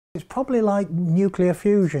It's probably like nuclear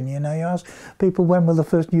fusion, you know, you ask people when will the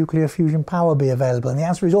first nuclear fusion power be available, and the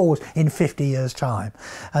answer is always in 50 years' time.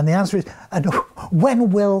 And the answer is, and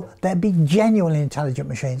when will there be genuinely intelligent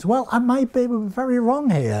machines? Well, I might be very wrong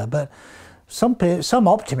here, but some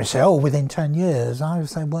optimists say, oh, within 10 years. I would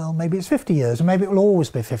say, well, maybe it's 50 years, and maybe it will always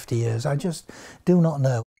be 50 years. I just do not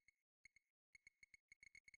know.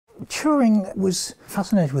 Turing was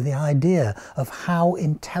fascinated with the idea of how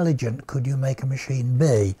intelligent could you make a machine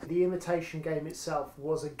be. The Imitation Game itself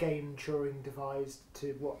was a game Turing devised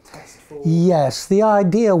to, test for? Yes, the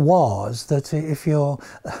idea was that if you're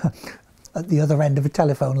at the other end of a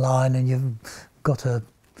telephone line and you've got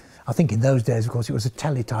I think in those days, of course, it was a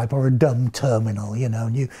teletype or a dumb terminal, you know,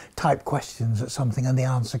 and you type questions at something and the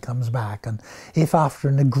answer comes back. And if after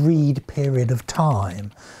an agreed period of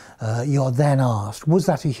time, you're then asked, was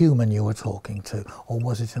that a human you were talking to, or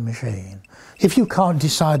was it a machine? If you can't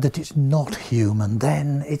decide that it's not human,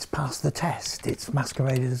 then it's passed the test. It's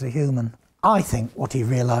masqueraded as a human. I think what he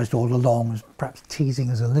realised all along, was perhaps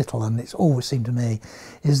teasing us a little, and it's always seemed to me,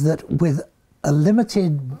 is that with a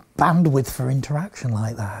limited bandwidth for interaction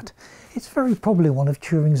like that, it's very probably one of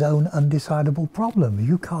Turing's own undecidable problems.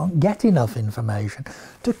 You can't get enough information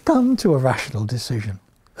to come to a rational decision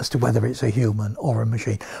as to whether it's a human or a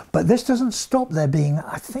machine. But this doesn't stop there being,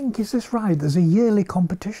 I think, is this right? There's a yearly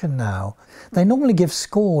competition now. They normally give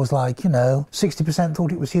scores like, you know, 60%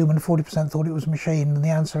 thought it was human, 40% thought it was machine, and the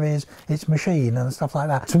answer is it's machine and stuff like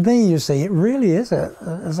that. To me, you see, it really is,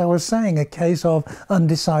 as I was saying, a case of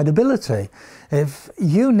undecidability. If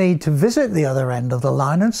you need to visit the other end of the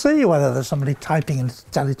line and see whether there's somebody typing in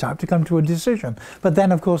teletype to come to a decision. But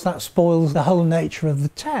then, of course, that spoils the whole nature of the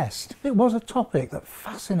test. It was a topic that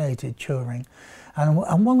fascinated Turing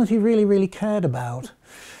and one that he really, really cared about.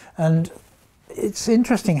 And it's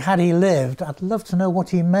interesting, had he lived, I'd love to know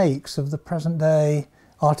what he makes of the present day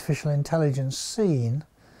artificial intelligence scene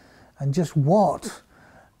and just what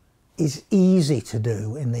is easy to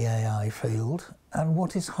do in the AI field and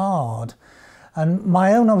what is hard. And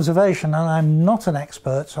my own observation, and I'm not an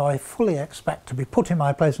expert, so I fully expect to be put in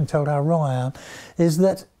my place and told how wrong I am, is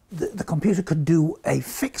that the computer could do a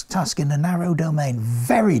fixed task in a narrow domain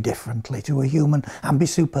very differently to a human and be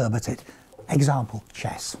superb at it. Example,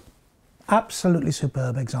 chess. Absolutely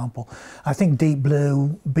superb example. I think Deep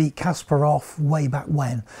Blue beat Kasparov way back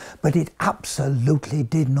when, but it absolutely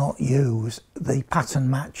did not use the pattern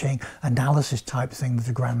matching analysis type thing that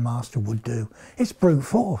a grandmaster would do. It's brute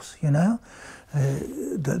force, you know.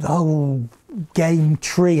 The whole game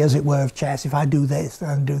tree, as it were, of chess. If I do this,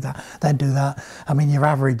 then do that, then do that. I mean, your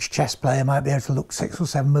average chess player might be able to look 6 or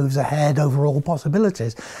 7 moves ahead over all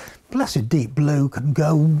possibilities. Blessed Deep Blue can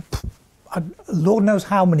go Lord knows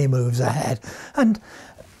how many moves ahead. And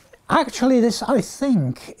actually this, I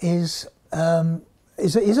think, is a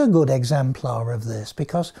good exemplar of this,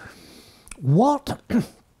 because what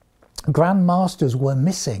grandmasters were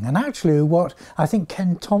missing, and actually what I think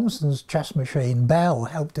Ken Thompson's chess machine, Bell,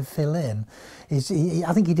 helped to fill in, is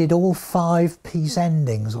I think he did all 5-piece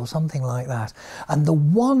endings or something like that. And the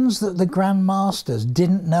ones that the grandmasters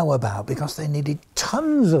didn't know about because they needed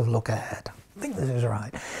tons of look ahead, I think this is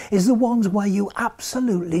right, is the ones where you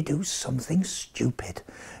absolutely do something stupid.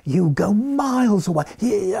 You go miles away,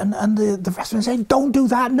 and the rest of them say, don't do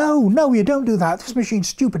that, no, you don't do that, this machine's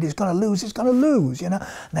stupid, it's going to lose, you know.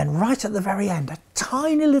 And then right at the very end, a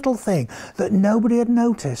tiny little thing that nobody had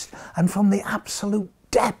noticed, and from the absolute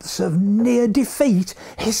depths of near defeat,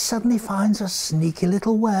 he suddenly finds a sneaky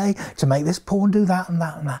little way to make this pawn do that and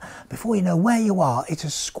that and that. Before you know where you are, it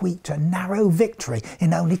has squeaked a narrow victory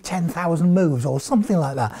in only 10,000 moves or something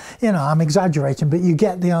like that. You know, I'm exaggerating, but you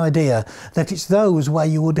get the idea that it's those where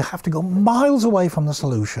you would have to go miles away from the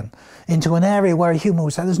solution into an area where a human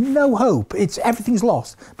would say there's no hope, everything's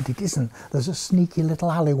lost. But it isn't. There's a sneaky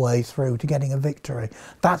little alleyway through to getting a victory.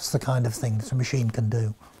 That's the kind of thing that a machine can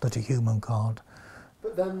do that a human can't.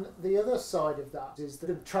 But then the other side of that is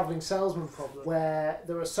the travelling salesman problem, where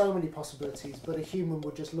there are so many possibilities, but a human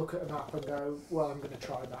would just look at a map and go, well, I'm going to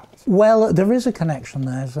try that. Well, there is a connection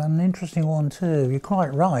there. It's an interesting one too. You're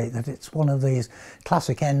quite right that it's one of these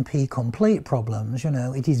classic NP-complete problems. You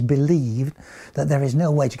know, it is believed that there is no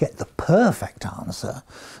way to get the perfect answer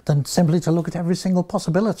than simply to look at every single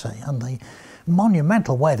possibility. And the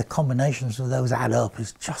monumental way the combinations of those add up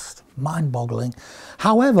is just mind-boggling.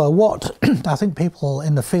 However, what I think people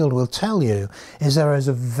in the field will tell you is there is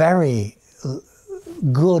a very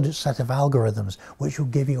good set of algorithms which will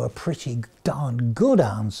give you a pretty darn good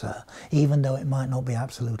answer, even though it might not be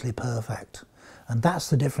absolutely perfect. And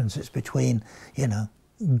that's the difference. It's between, you know,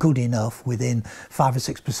 good enough within 5 or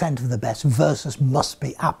 6% of the best versus must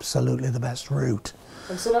be absolutely the best route.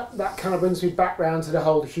 And so that kind of brings me back round to the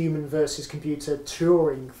whole human versus computer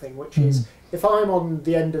Turing thing, which is, if I'm on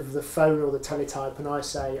the end of the phone or the teletype and I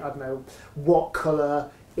say, I don't know, what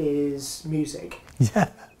colour is music? Yeah.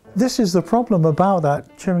 This is the problem about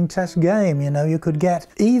that Turing test game, you know, you could get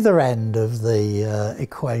either end of the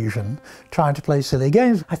equation trying to play silly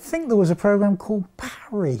games. I think there was a program called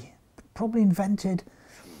Parry, probably invented,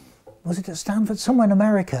 was it at Stanford? Somewhere in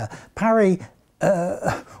America. Parry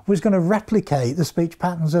was going to replicate the speech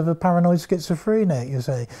patterns of a paranoid schizophrenic, you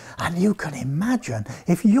see. And you can imagine,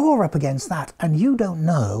 if you're up against that and you don't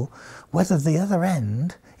know whether the other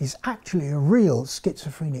end is actually a real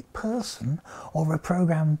schizophrenic person or a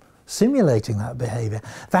program simulating that behaviour,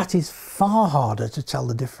 that is far harder to tell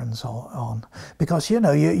the difference on. Because, you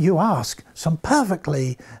know, you ask some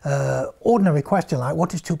perfectly ordinary question like,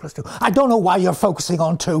 what is 2 plus 2? I don't know why you're focusing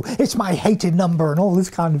on 2. It's my hated number and all this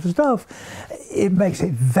kind of stuff. It makes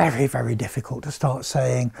it very, very difficult to start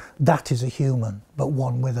saying that is a human, but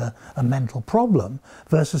one with a mental problem,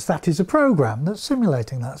 versus that is a program that's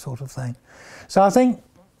simulating that sort of thing. So I think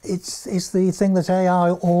it's the thing that AI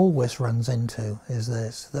always runs into, is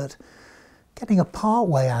this, that getting a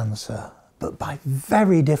part-way answer, but by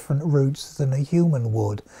very different routes than a human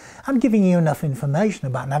would, and giving you enough information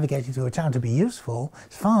about navigating through a town to be useful,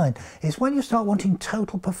 it's fine. It's when you start wanting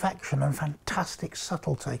total perfection and fantastic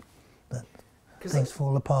subtlety that things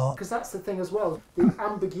fall apart. Because that's the thing as well, the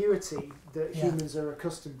ambiguity that humans are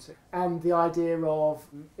accustomed to, and the idea of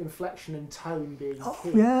inflection and tone being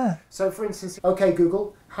key. Yeah. So for instance, okay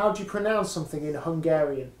Google, how do you pronounce something in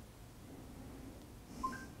Hungarian?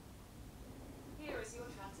 Here is your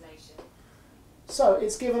translation. So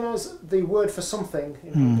it's given us the word for something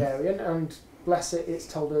in Hungarian, and bless it, it's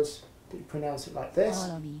told us that you pronounce it like this.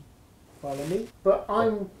 Follow me. But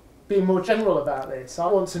I'm being more general about this. I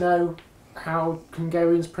want to know how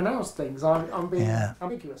Hungarians pronounce things. I'm being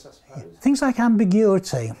ambiguous, I suppose. Things like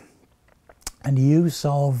ambiguity and use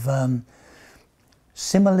of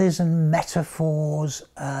similes and metaphors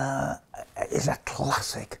is a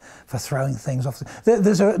classic for throwing things off.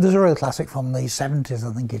 There's a real classic from the 70s,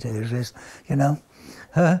 I think it is, you know.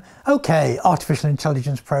 Okay, artificial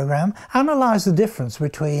intelligence program, analyse the difference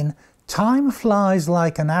between time flies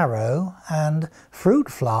like an arrow and fruit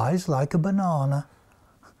flies like a banana.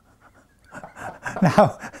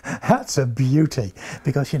 Now, that's a beauty,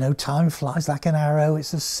 because, you know, time flies like an arrow,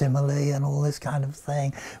 it's a simile and all this kind of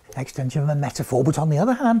thing, extension of a metaphor. But on the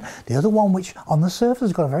other hand, the other one, which on the surface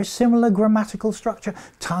has got a very similar grammatical structure,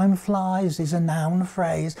 time flies is a noun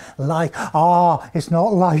phrase, like, it's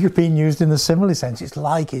not like being used in the simile sense, it's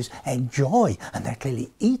like is enjoy, and they're clearly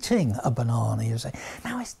eating a banana, you say.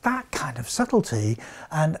 Now, it's that kind of subtlety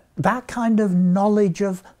and that kind of knowledge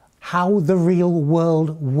of how the real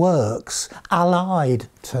world works, allied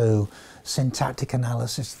to syntactic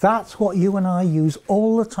analysis. That's what you and I use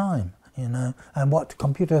all the time, you know, and what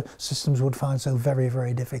computer systems would find so very,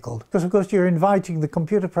 very difficult. Because, of course, you're inviting the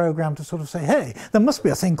computer program to sort of say, hey, there must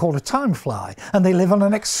be a thing called a time fly, and they live on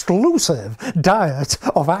an exclusive diet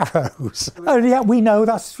of arrows. And yet we know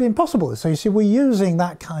that's impossible. So, you see, we're using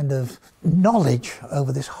that kind of knowledge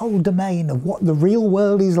over this whole domain of what the real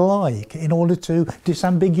world is like in order to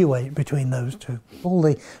disambiguate between those two. All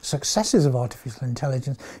the successes of artificial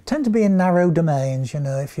intelligence tend to be in narrow domains. You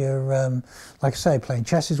know, if you're, like I say, playing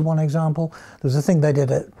chess is one example. There's a thing they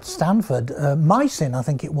did at Stanford, mycin, I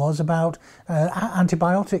think it was, about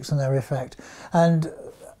antibiotics and their effect. And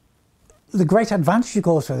the great advantage, of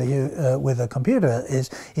course, with a computer is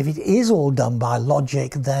if it is all done by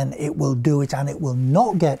logic, then it will do it and it will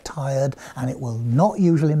not get tired and it will not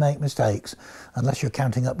usually make mistakes, unless you're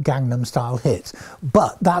counting up Gangnam style hits.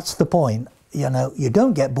 But that's the point. You know, you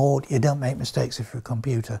don't get bored, you don't make mistakes if you're a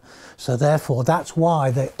computer. So therefore, that's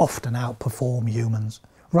why they often outperform humans.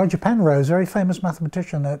 Roger Penrose, very famous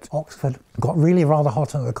mathematician at Oxford, got really rather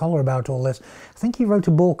hot under the collar about all this. I think he wrote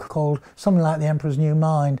a book called something like The Emperor's New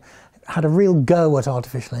Mind, had a real go at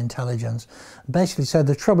artificial intelligence. Basically said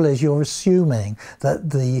the trouble is you're assuming that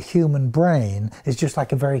the human brain is just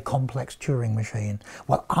like a very complex Turing machine.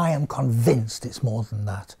 Well, I am convinced it's more than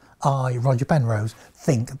that. I, Roger Penrose,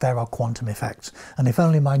 think there are quantum effects. And if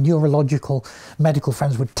only my neurological medical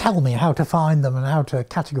friends would tell me how to find them and how to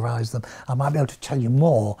categorize them, I might be able to tell you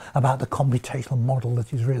more about the computational model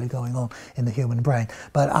that is really going on in the human brain.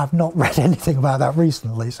 But I've not read anything about that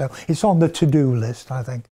recently, so it's on the to-do list, I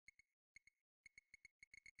think.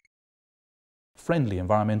 Friendly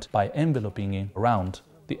environment by enveloping it around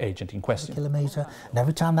the agent in question. Kilometre, and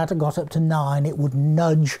every time that got up to 9, it would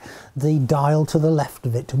nudge the dial to the left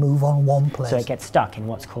of it to move on one place. So it gets stuck in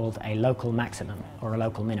what's called a local maximum or a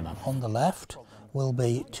local minimum. On the left will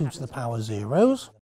be 2 to the power zeros.